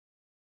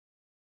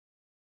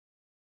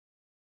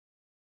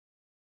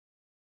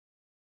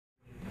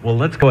Well,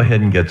 let's go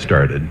ahead and get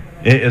started.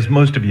 As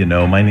most of you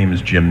know, my name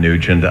is Jim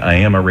Nugent. I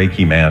am a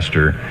Reiki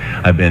master.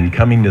 I've been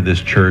coming to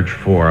this church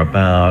for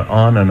about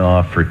on and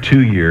off for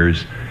 2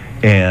 years,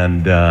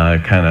 and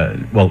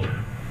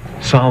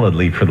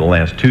solidly for the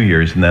last 2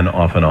 years, and then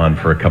off and on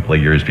for a couple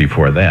of years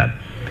before that.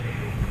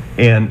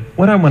 And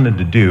what I wanted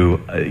to do,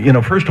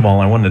 first of all,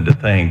 I wanted to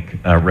thank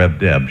Rev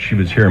Deb. She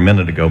was here a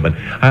minute ago, but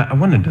I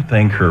wanted to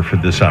thank her for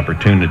this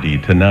opportunity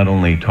to not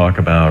only talk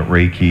about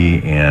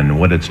Reiki and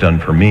what it's done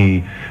for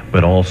me,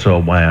 but also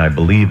why I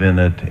believe in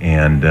it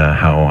and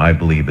how I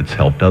believe it's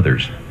helped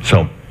others.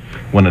 So,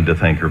 wanted to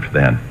thank her for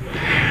that.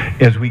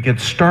 As we get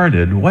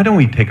started, why don't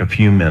we take a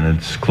few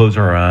minutes, close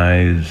our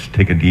eyes,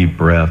 take a deep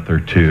breath or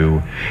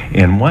two,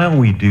 and while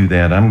we do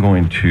that, I'm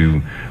going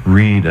to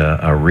read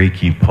a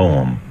Reiki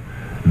poem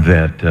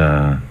that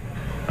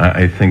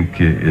I think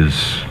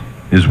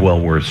is well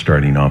worth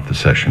starting off the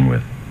session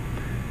with.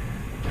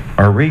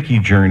 Our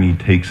Reiki journey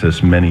takes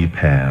us many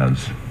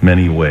paths,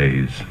 many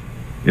ways.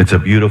 It's a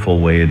beautiful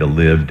way to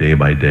live day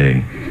by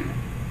day,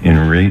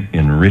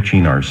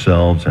 enriching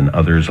ourselves and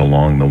others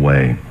along the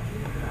way.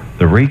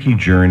 The Reiki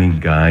journey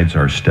guides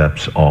our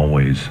steps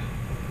always.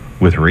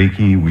 With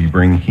Reiki, we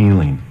bring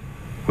healing.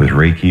 With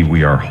Reiki,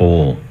 we are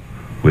whole.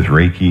 With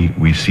Reiki,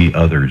 we see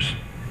others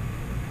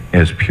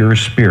as pure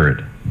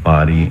spirit,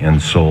 body,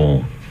 and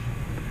soul.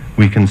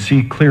 We can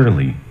see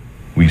clearly.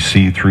 We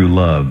see through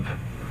love,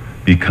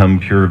 become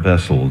pure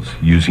vessels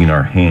using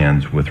our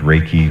hands with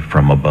Reiki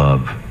from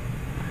above.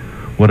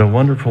 What a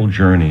wonderful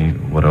journey,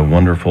 what a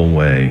wonderful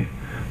way.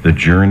 The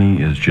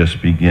journey is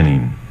just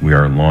beginning. We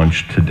are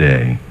launched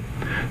today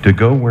to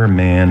go where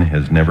man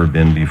has never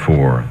been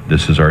before.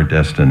 This is our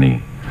destiny,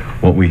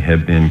 what we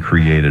have been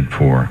created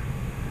for.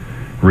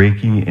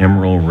 Reiki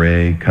Emerald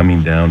Ray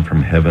coming down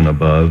from heaven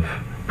above,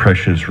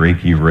 precious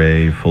Reiki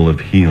ray full of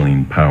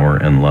healing, power,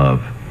 and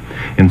love.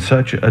 In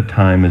such a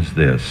time as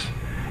this,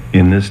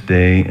 in this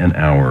day and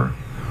hour,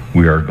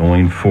 we are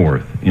going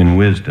forth in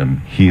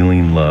wisdom,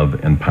 healing,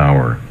 love, and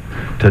power.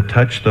 To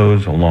touch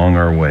those along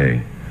our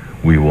way,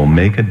 we will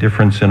make a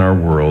difference in our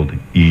world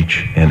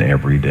each and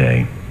every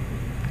day.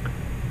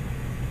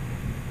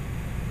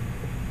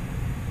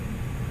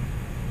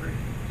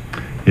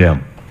 Yeah,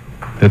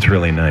 that's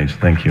really nice.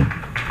 Thank you.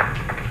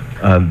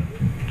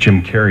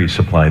 Jim Carrey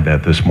supplied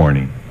that this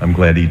morning. I'm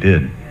glad he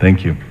did.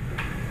 Thank you.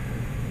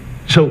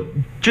 So,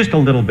 just a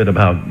little bit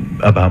about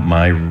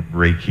my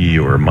Reiki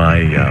or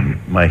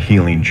my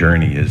healing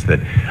journey is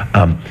that,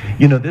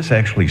 this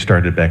actually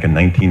started back in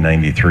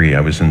 1993.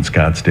 I was in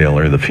Scottsdale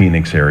or the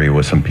Phoenix area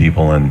with some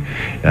people, and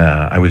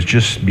I was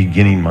just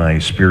beginning my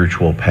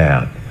spiritual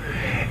path.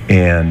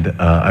 And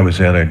I was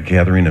at a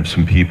gathering of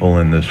some people,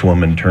 and this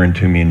woman turned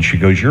to me and she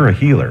goes, "You're a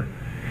healer."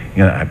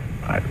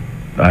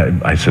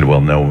 I said,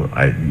 "Well, no,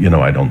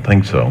 I don't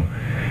think so."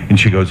 And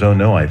she goes, "Oh,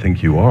 no, I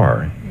think you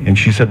are." And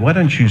she said, "Why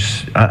don't you,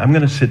 I'm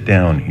going to sit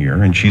down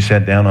here." And she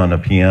sat down on a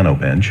piano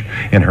bench,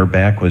 and her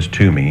back was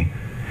to me.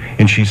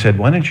 And she said,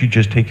 "Why don't you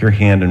just take your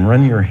hand and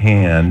run your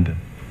hand,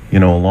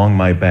 along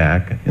my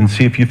back and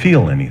see if you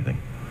feel anything."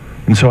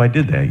 And so I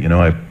did that.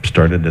 I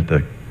started at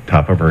the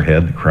top of her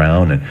head, the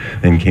crown, and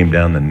then came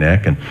down the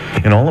neck.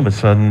 And all of a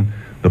sudden,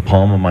 the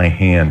palm of my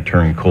hand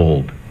turned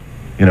cold.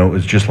 It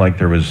was just like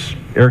there was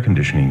air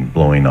conditioning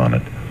blowing on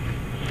it.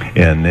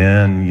 And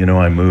then,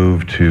 I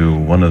moved to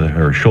one of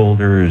her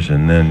shoulders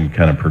and then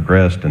kind of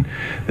progressed, and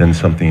then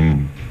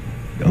something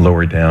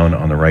lower down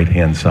on the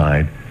right-hand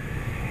side.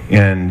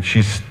 And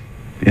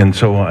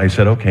so I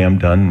said, "Okay, I'm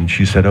done." And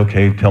she said,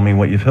 "Okay, tell me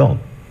what you felt."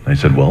 I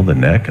said, "Well, the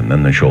neck, and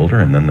then the shoulder,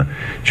 and then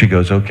she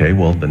goes, "Okay,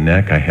 well, the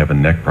neck, I have a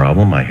neck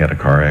problem. I had a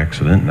car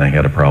accident, and I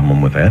had a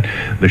problem with that.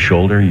 The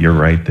shoulder, you're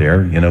right there,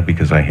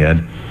 because I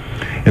had,"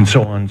 and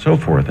so on and so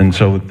forth. And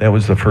so that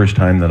was the first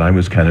time that I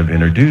was kind of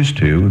introduced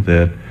to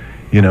that,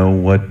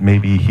 what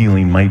maybe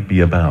healing might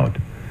be about.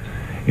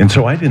 And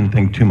so I didn't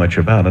think too much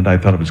about it. I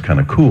thought it was kind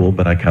of cool,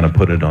 but I kind of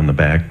put it on the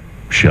back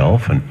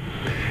shelf. And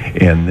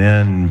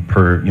then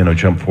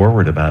jump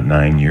forward about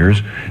 9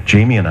 years,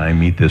 Jamie and I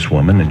meet this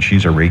woman, and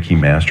she's a Reiki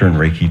master and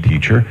Reiki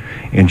teacher,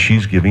 and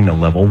she's giving a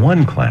level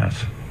 1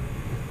 class.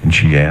 And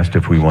she asked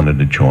if we wanted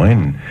to join.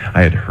 And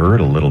I had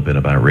heard a little bit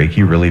about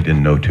Reiki, really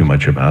didn't know too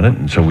much about it,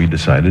 and so we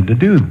decided to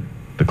do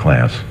the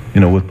class,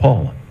 with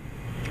Paula,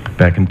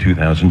 back in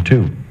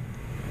 2002.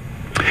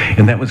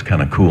 And that was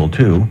kind of cool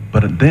too,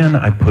 but then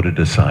I put it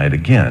aside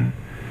again.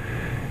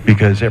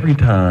 Because every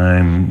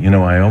time,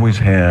 I always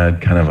had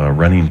kind of a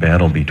running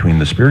battle between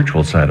the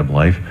spiritual side of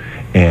life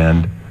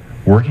and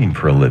working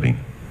for a living.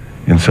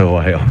 And so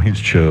I always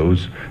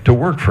chose to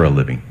work for a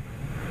living.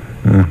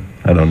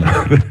 I don't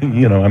know,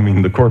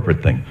 the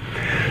corporate thing.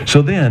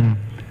 So then,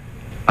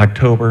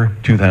 October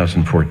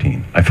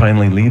 2014, I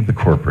finally leave the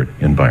corporate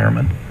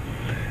environment.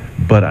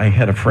 But I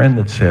had a friend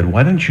that said,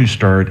 "Why don't you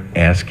start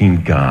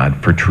asking God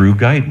for true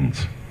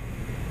guidance?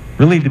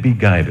 Really to be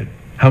guided.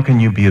 How can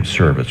you be of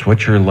service?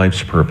 What's your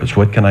life's purpose?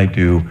 What can I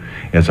do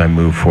as I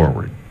move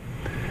forward?"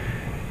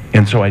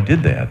 And so I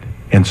did that.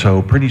 And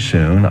so pretty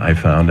soon I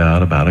found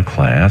out about a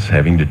class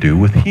having to do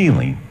with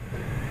healing.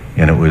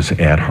 and it was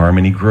at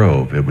Harmony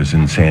Grove. It was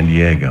in San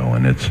Diego,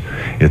 and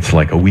it's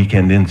like a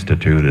weekend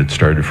institute. It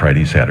started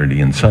Friday, Saturday,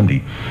 and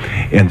Sunday.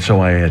 And so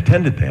I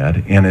attended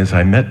that, and as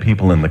I met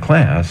people in the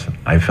class,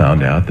 I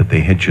found out that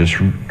they had just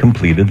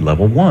completed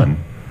level 1,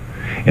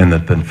 and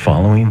that the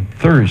following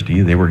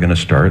Thursday they were going to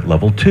start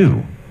level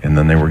 2, and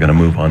then they were going to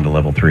move on to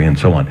level 3 and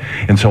so on.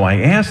 And so I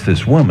asked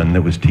this woman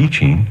that was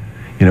teaching,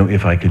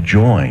 if I could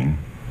join,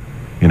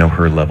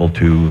 her level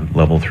 2,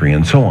 level 3,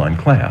 and so on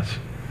class.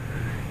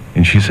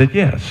 And she said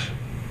yes.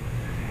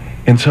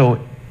 And so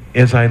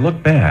as I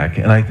look back,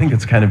 and I think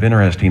it's kind of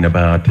interesting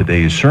about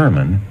today's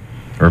sermon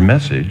or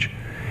message,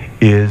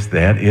 is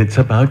that it's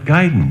about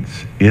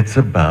guidance. It's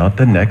about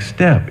the next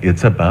step.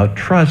 It's about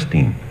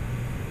trusting.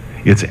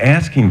 It's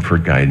asking for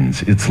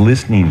guidance. It's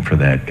listening for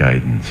that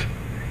guidance.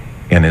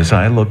 And as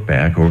I look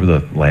back over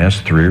the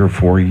last 3 or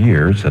 4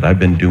 years that I've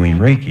been doing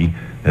Reiki,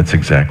 that's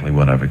exactly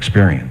what I've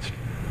experienced,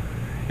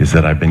 is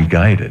that I've been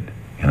guided.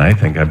 And I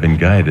think I've been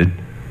guided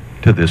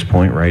to this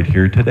point right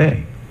here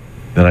today,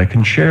 that I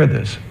can share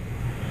this.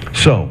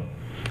 So,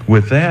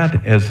 with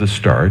that as the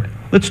start,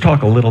 let's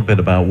talk a little bit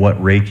about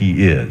what Reiki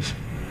is.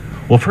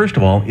 Well, first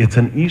of all, it's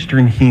an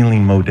Eastern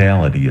healing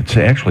modality. It's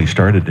actually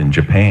started in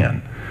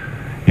Japan,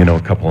 a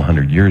couple of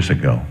 100 years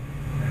ago.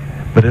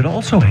 But it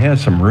also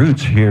has some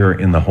roots here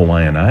in the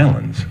Hawaiian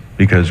Islands,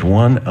 because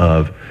one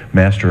of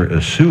Master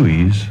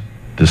Usui's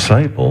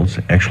disciples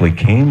actually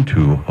came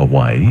to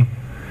Hawaii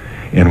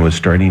and was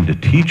starting to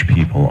teach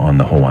people on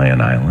the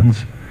Hawaiian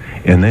Islands.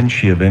 And then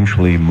she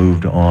eventually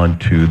moved on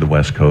to the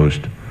west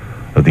coast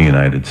of the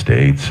United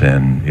States,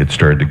 and it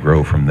started to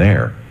grow from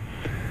there.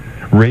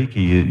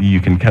 Reiki,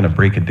 you can kind of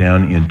break it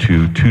down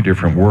into 2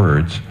 different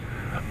words.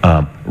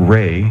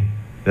 Rei,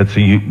 that's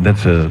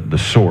the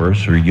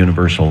source or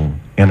universal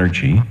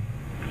energy.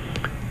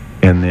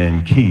 And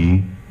then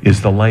Ki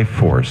is the life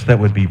force. That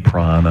would be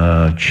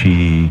prana,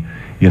 chi,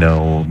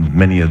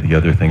 many of the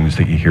other things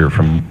that you hear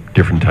from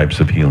different types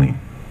of healing,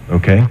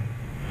 okay?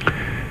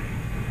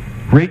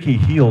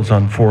 Reiki heals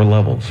on 4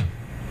 levels: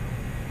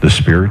 the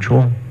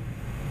spiritual,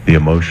 the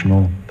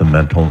emotional, the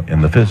mental,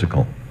 and the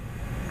physical.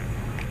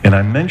 And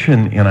I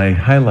mentioned, and I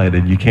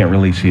highlighted, you can't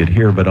really see it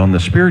here, but on the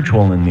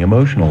spiritual and the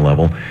emotional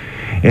level,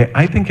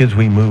 I think as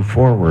we move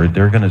forward,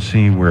 they're going to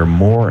see where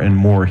more and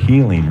more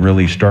healing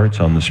really starts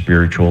on the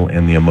spiritual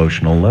and the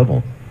emotional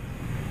level.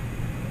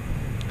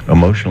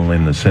 Emotional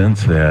in the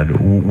sense that,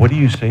 what do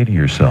you say to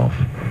yourself?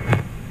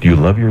 Do you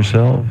love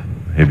yourself?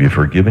 Have you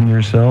forgiven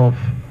yourself?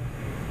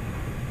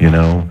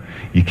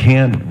 You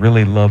can't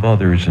really love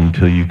others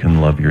until you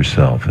can love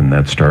yourself, and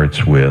that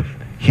starts with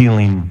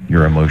healing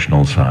your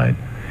emotional side,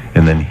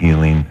 and then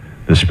healing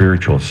the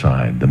spiritual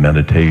side, the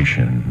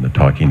meditation, the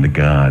talking to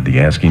God, the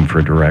asking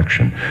for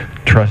direction,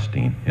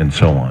 trusting, and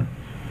so on.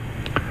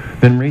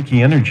 Then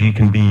Reiki energy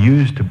can be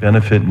used to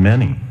benefit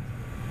many.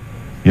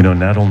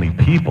 Not only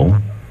people,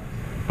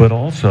 but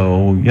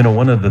also,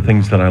 one of the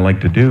things that I like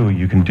to do,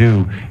 you can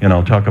do, and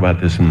I'll talk about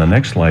this in the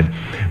next slide,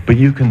 but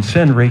you can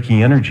send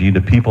Reiki energy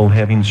to people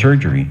having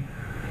surgery.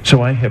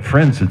 So I have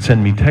friends that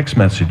send me text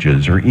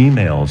messages or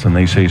emails, and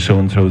they say,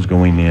 so-and-so is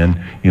going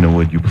in,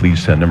 would you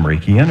please send them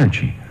Reiki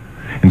energy?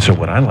 And so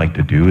what I like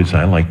to do is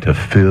I like to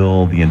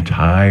fill the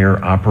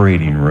entire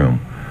operating room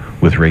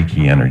with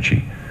Reiki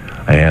energy.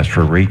 I ask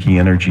for Reiki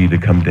energy to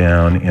come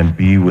down and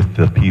be with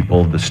the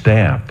people, the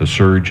staff, the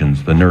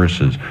surgeons, the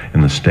nurses,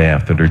 and the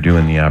staff that are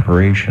doing the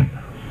operation,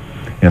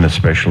 and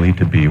especially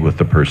to be with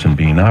the person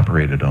being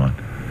operated on.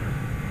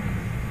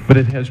 But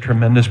it has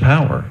tremendous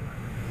power.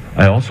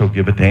 I also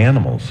give it to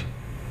animals.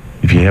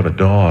 If you have a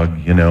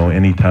dog,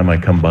 anytime I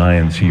come by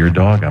and see your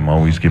dog, I'm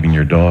always giving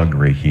your dog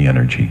Reiki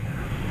energy.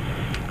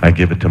 I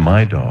give it to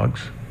my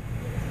dogs.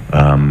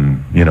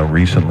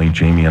 Recently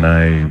Jamie and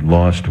I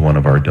lost one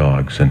of our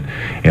dogs, and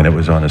it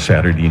was on a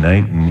Saturday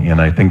night, and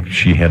I think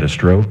she had a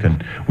stroke,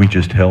 and we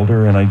just held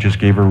her, and I just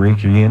gave her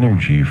Reiki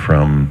energy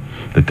from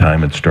the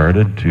time it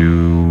started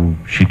to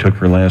she took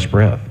her last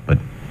breath. But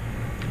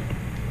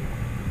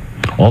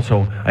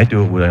also, I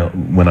do it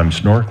when I'm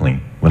snorkeling,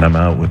 when I'm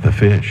out with the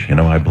fish.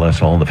 I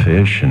bless all the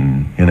fish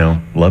and,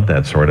 love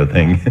that sort of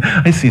thing.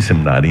 I see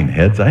some nodding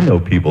heads. I know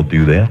people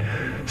do that.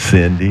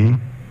 Cindy,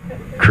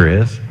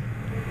 Chris.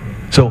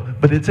 So,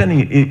 but it's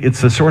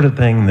the sort of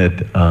thing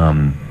that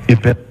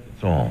it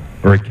benefits all,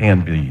 or it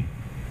can be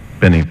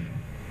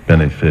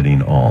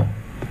benefiting all.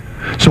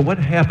 So what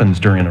happens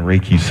during a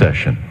Reiki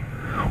session?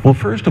 Well,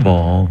 first of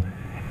all,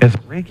 as a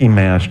Reiki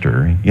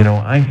master,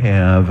 I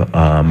have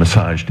a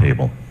massage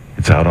table.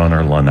 It's out on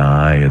our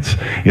lanai.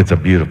 It's a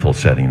beautiful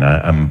setting.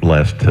 I'm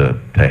blessed to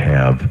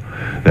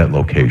have that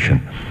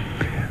location.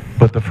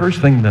 But the first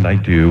thing that I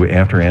do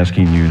after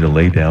asking you to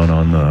lay down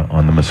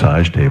on the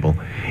massage table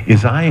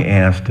is I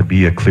ask to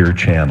be a clear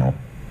channel.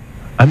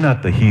 I'm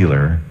not the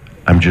healer.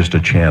 I'm just a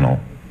channel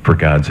for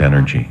God's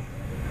energy.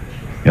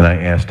 And I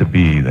ask to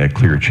be that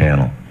clear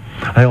channel.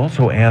 I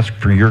also ask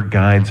for your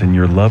guides and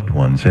your loved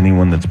ones,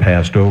 anyone that's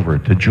passed over,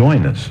 to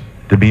join us,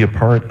 to be a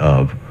part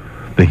of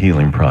the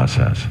healing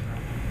process.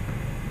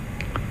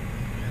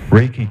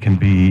 Reiki can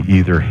be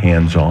either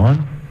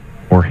hands-on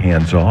or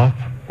hands-off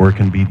or it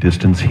can be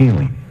distance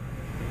healing.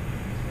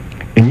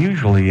 And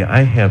usually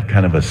I have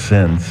kind of a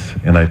sense,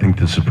 and I think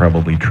this is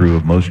probably true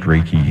of most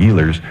Reiki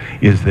healers,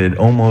 is that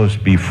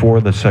almost before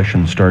the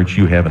session starts,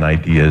 you have an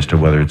idea as to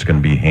whether it's going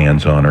to be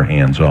hands-on or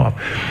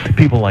hands-off.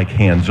 People like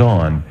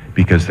hands-on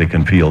because they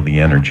can feel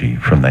the energy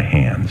from the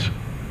hands.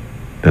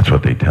 That's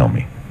what they tell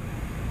me.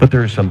 But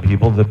there are some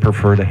people that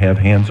prefer to have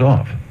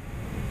hands-off.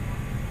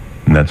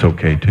 And that's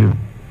okay too.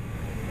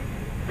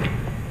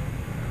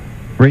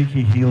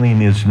 Reiki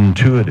healing is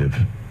intuitive.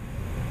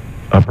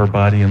 Upper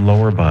body and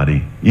lower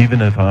body.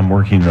 Even if I'm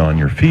working on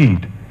your feet,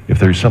 if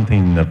there's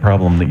something, a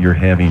problem that you're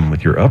having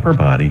with your upper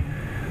body,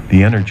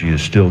 the energy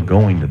is still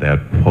going to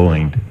that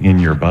point in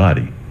your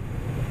body.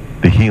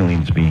 The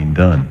healing's being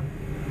done.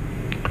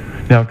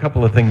 Now, a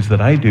couple of things that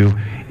I do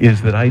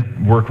is that I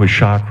work with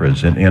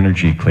chakras and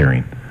energy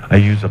clearing. I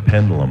use a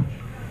pendulum.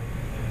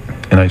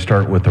 And I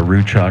start with the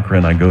root chakra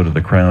and I go to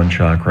the crown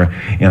chakra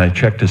and I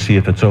check to see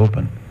if it's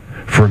open.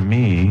 For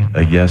me,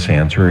 a yes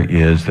answer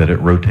is that it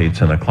rotates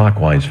in a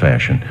clockwise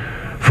fashion.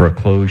 For a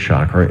closed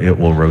chakra, it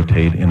will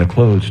rotate in a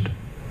closed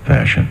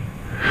fashion.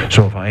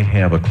 So if I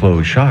have a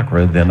closed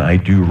chakra, then I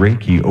do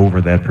Reiki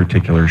over that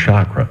particular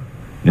chakra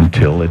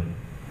until it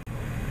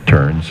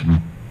turns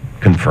and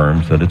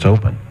confirms that it's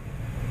open.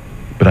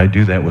 But I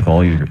do that with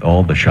all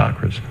the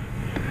chakras.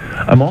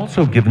 I'm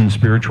also given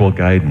spiritual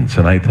guidance,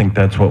 and I think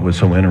that's what was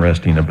so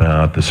interesting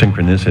about the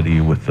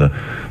synchronicity with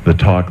the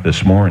talk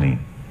this morning.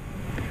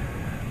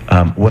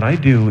 What I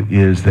do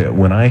is that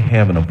when I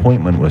have an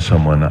appointment with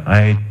someone,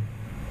 I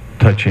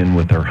touch in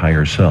with their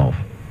higher self.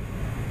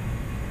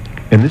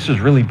 And this is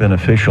really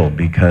beneficial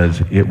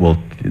because it will,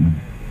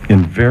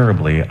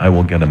 invariably, I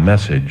will get a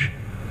message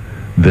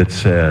that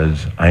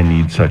says, I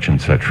need such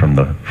and such from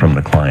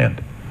the client.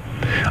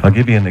 I'll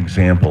give you an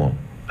example.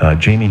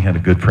 Janie had a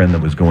good friend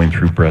that was going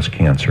through breast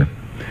cancer.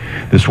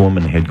 This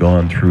woman had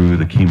gone through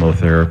the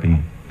chemotherapy.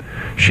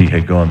 She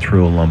had gone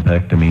through a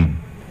lumpectomy.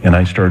 And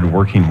I started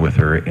working with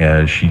her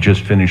as she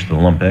just finished the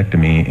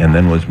lumpectomy and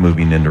then was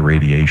moving into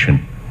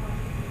radiation.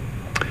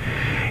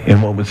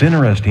 And what was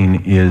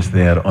interesting is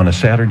that on a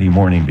Saturday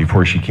morning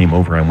before she came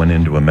over, I went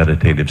into a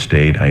meditative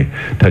state. I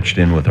touched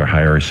in with her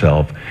higher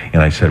self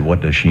and I said,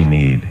 what does she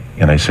need?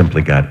 And I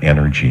simply got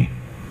energy.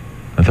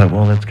 I thought,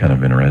 well, that's kind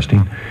of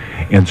interesting.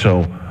 And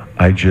so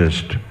I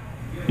just,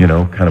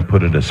 kind of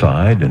put it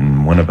aside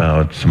and went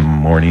about some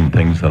morning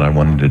things that I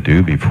wanted to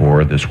do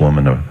before this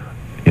woman,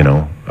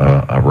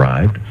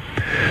 arrived.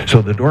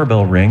 So the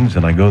doorbell rings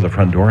and I go to the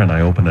front door and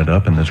I open it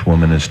up and this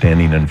woman is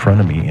standing in front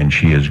of me and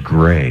she is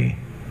gray.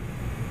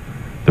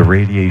 The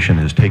radiation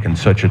has taken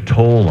such a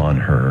toll on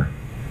her,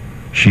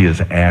 she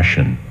is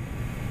ashen.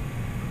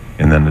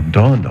 And then it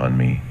dawned on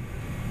me,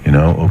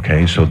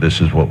 okay, so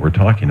this is what we're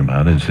talking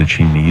about, is that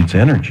she needs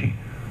energy.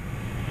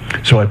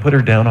 So I put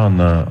her down on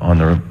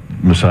the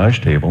massage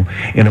table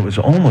and it was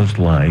almost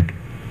like,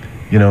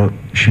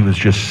 she was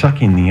just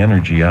sucking the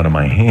energy out of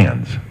my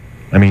hands.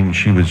 I mean,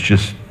 she was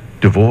just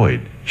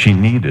devoid. She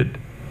needed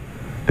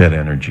that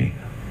energy.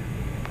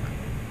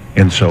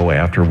 And so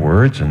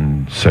afterwards,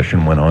 and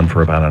session went on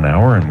for about an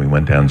hour, and we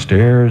went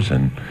downstairs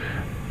and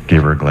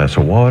gave her a glass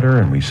of water,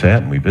 and we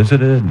sat and we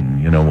visited,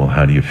 and, well,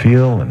 how do you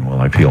feel? And, well,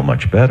 I feel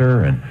much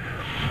better, and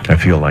I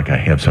feel like I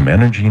have some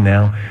energy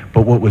now.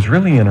 But what was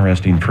really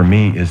interesting for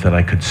me is that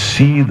I could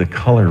see the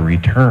color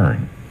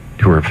return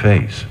to her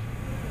face.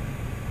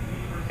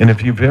 And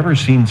if you've ever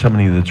seen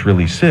somebody that's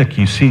really sick,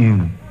 you see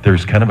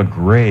there's kind of a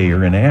gray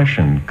or an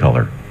ashen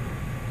color.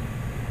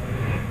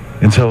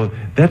 And so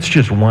that's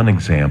just one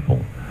example.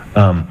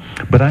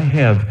 But I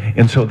have,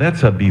 and so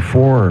that's a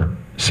before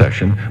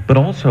session, but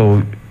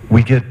also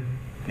we get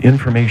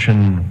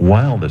information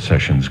while the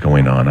session's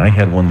going on. I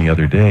had one the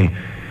other day,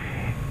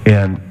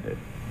 and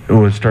it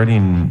was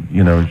starting,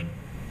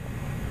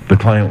 the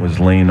client was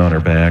laying on her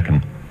back,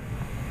 and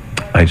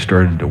I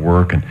started to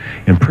work,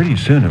 and pretty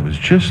soon it was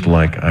just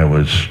like I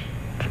was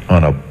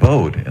on a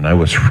boat and I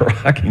was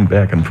rocking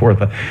back and forth.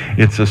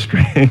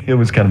 It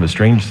was kind of a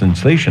strange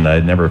sensation. I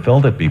had never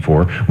felt it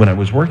before when I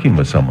was working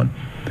with someone.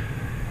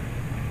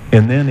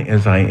 And then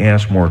as I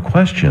asked more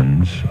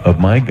questions of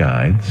my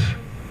guides,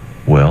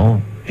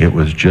 well, it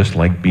was just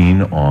like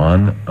being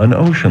on an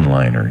ocean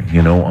liner,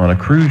 on a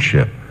cruise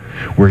ship,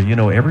 where,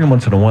 every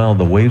once in a while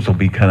the waves will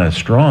be kind of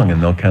strong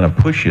and they'll kind of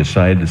push you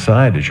side to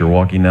side as you're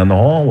walking down the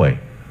hallway.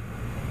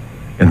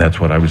 And that's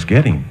what I was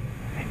getting.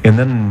 And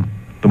then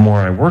the more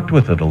I worked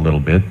with it a little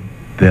bit,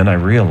 then I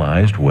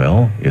realized,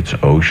 well, it's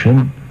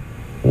ocean,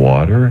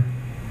 water,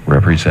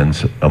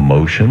 represents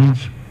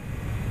emotions.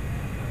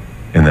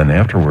 And then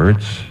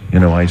afterwards,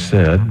 I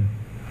said,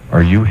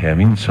 are you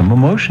having some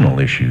emotional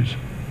issues?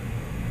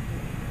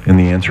 And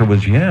the answer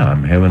was, yeah,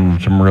 I'm having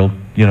some real,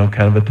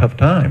 kind of a tough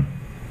time.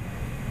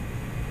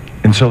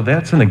 And so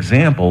that's an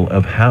example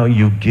of how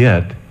you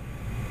get,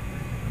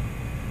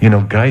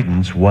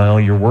 guidance while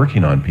you're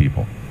working on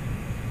people.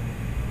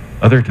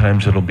 Other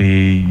times it'll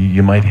be,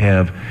 you might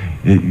have,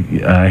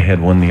 I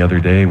had one the other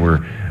day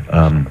where,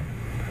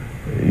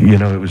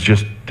 it was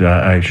just,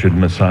 I should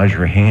massage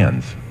your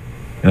hands.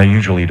 And I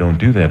usually don't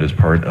do that as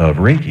part of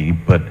Reiki,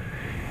 but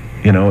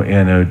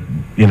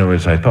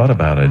As I thought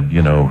about it,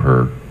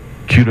 her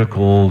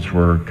cuticles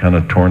were kind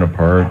of torn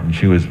apart, and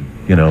she was,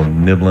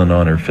 nibbling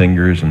on her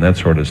fingers and that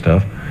sort of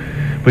stuff.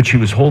 But she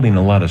was holding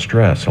a lot of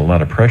stress, a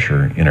lot of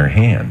pressure in her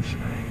hands.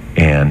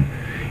 And,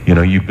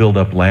 you build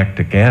up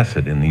lactic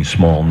acid in these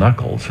small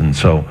knuckles. And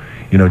so,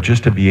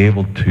 just to be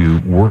able to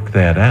work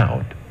that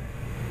out.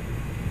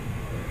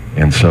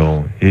 And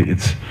so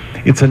it's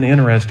an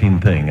interesting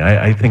thing.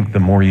 I think the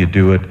more you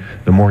do it,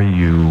 the more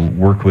you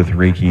work with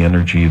Reiki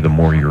energy, the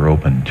more you're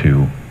open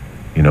to,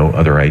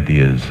 other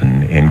ideas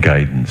and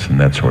guidance and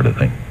that sort of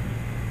thing.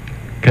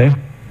 Okay?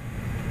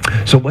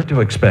 So what to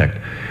expect?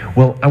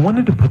 Well, I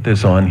wanted to put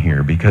this on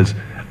here because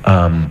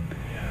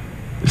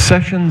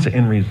sessions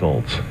and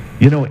results,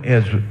 we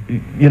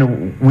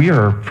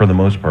are, for the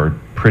most part,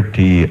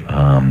 pretty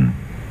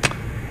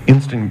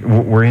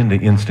we're into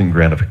instant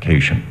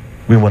gratification.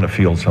 We want to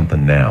feel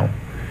something now.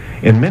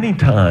 And many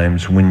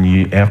times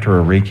after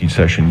a Reiki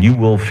session, you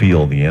will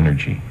feel the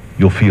energy.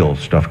 You'll feel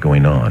stuff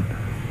going on.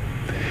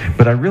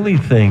 But I really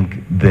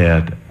think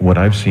that what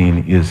I've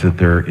seen is that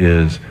there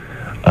is,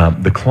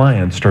 the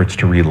client starts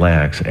to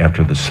relax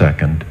after the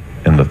second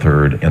and the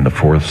third and the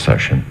fourth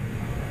session.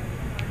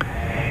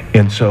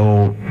 And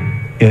so,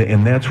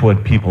 and that's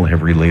what people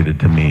have related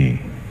to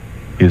me,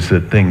 is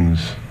that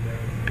things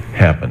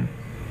happen.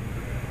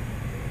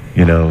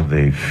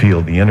 They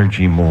feel the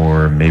energy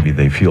more, maybe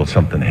they feel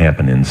something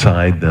happen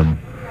inside them,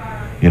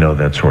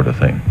 that sort of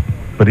thing.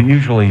 But it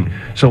usually,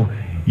 so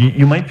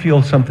you might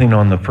feel something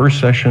on the first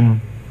session,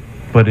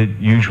 but it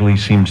usually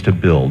seems to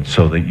build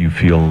so that you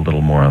feel a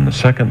little more on the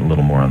second, a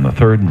little more on the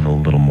third, and a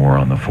little more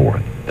on the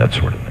fourth, that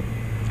sort of thing.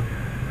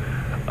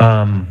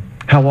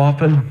 How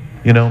often?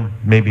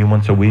 Maybe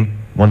once a week,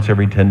 once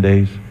every 10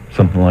 days,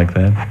 something like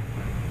that.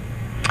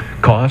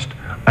 Cost?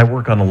 I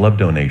work on a love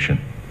donation.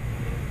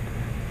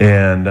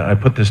 And I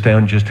put this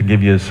down just to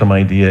give you some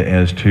idea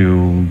as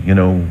to,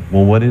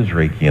 well, what is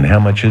Reiki and how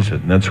much is it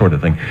and that sort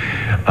of thing.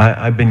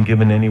 I've been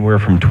given anywhere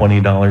from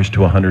 $20 to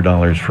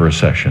 $100 for a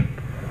session.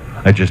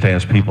 I just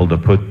ask people to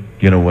put,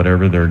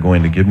 whatever they're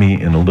going to give me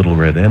in a little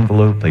red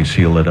envelope. They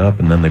seal it up,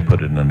 and then they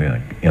put it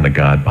in a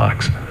God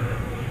box.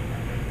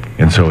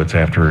 And so it's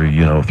after,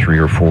 3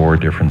 or 4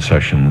 different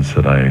sessions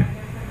that I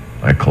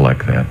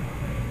collect that.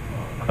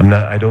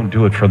 I don't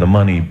do it for the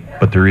money,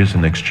 but there is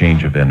an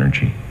exchange of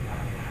energy.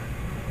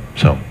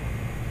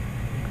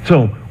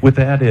 So with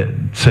that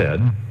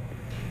said,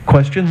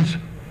 questions,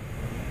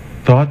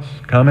 thoughts,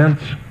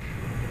 comments?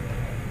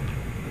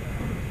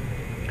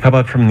 How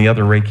about from the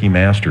other Reiki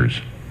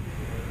masters?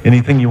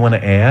 Anything you want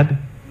to add?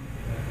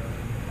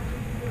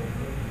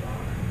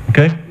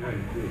 Okay? Yeah,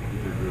 you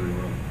did really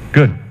well.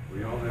 Good.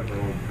 We all have our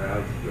own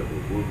paths that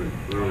we're moving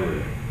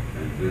through,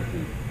 and this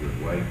is the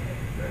light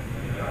that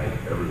can guide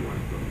everyone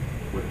from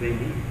what they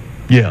need.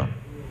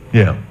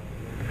 Yeah.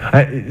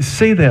 I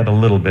say that a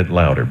little bit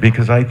louder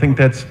because I think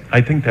that's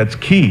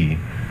key.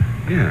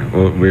 Yeah,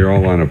 well, we're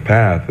all on a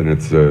path, and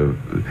it's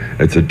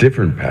a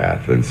different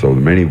path, and so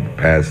many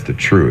paths to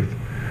truth.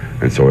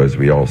 And so as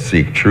we all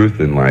seek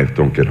truth in life,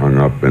 don't get hung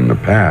up in the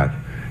path.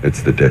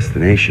 It's the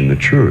destination, the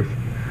truth.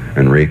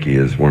 And Reiki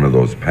is one of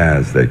those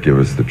paths that give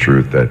us the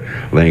truth, that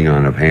laying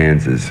on of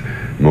hands is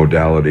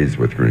modalities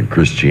within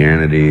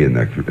Christianity and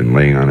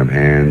laying on of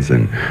hands,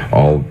 and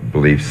all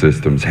belief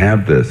systems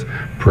have this.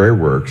 Prayer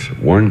works,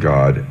 one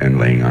God, and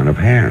laying on of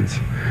hands.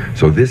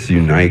 So this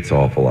unites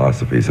all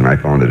philosophies, and I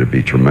found it to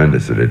be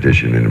tremendous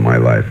addition into my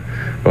life.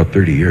 About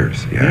 30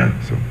 years, yeah.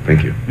 So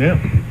thank you.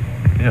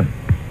 Yeah.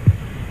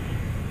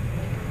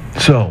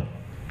 So,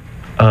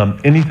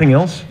 anything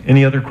else?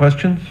 Any other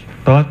questions,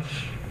 thoughts?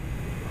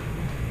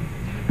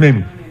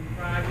 Maybe.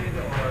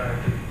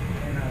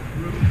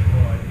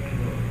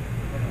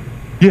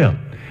 Yeah,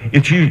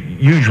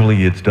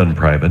 usually it's done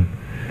private.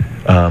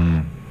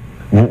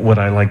 What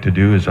I like to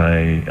do is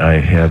I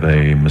have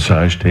a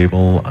massage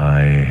table.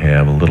 I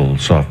have a little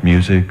soft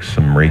music,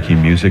 some Reiki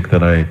music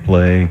that I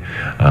play.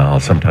 I'll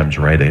sometimes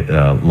light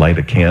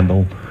a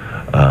candle,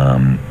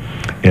 and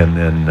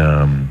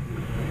then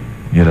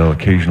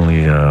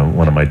occasionally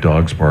one of my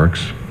dogs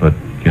barks. But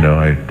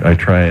I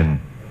try and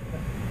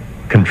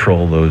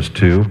control those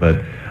too.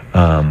 But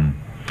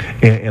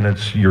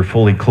and you're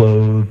fully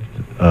clothed.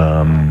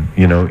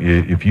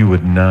 If you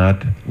would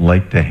not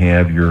like to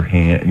have your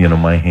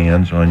my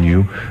hands on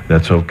you,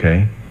 that's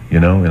okay.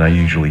 And I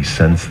usually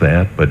sense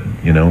that, but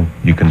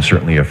you can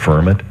certainly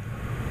affirm it.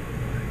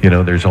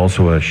 There's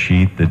also a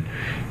sheet that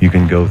you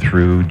can go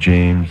through.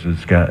 Jim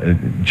has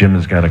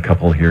got a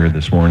couple here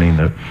this morning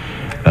that,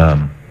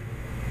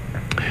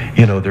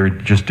 there are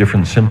just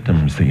different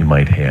symptoms that you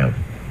might have.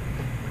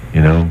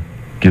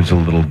 Gives a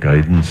little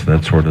guidance,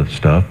 that sort of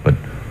stuff, but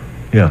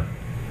yeah.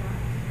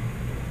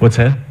 What's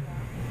that?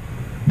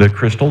 The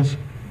crystals?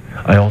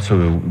 I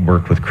also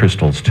work with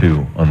crystals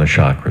too on the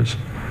chakras.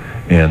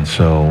 And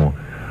so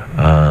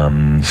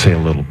say a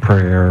little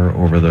prayer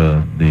over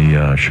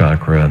the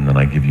chakra, and then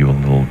I give you a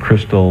little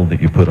crystal that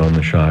you put on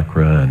the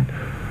chakra,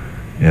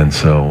 and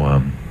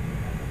so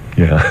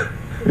yeah.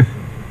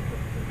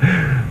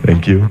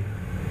 Thank you.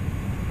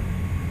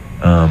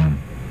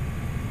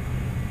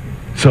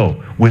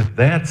 So with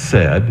that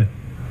said,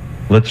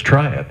 let's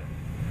try it.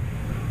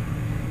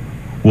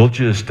 We'll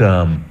just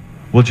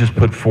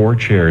put 4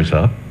 chairs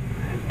up,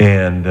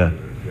 and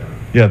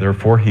yeah, there are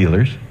 4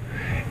 healers.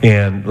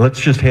 And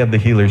let's just have the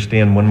healers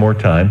stand one more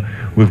time.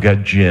 We've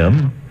got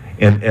Jim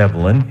and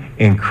Evelyn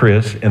and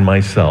Chris and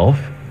myself.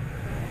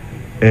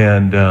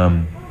 And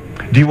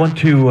do you want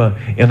to,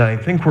 and I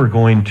think we're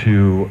going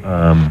to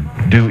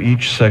do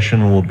each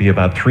session will be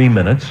about 3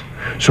 minutes.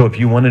 So if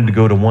you wanted to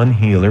go to one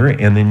healer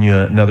and then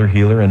another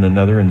healer and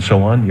another and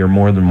so on, you're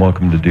more than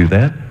welcome to do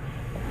that.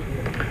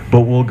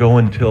 But we'll go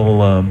until,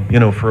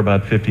 for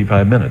about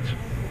 55 minutes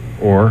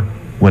or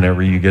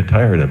whenever you get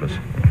tired of us.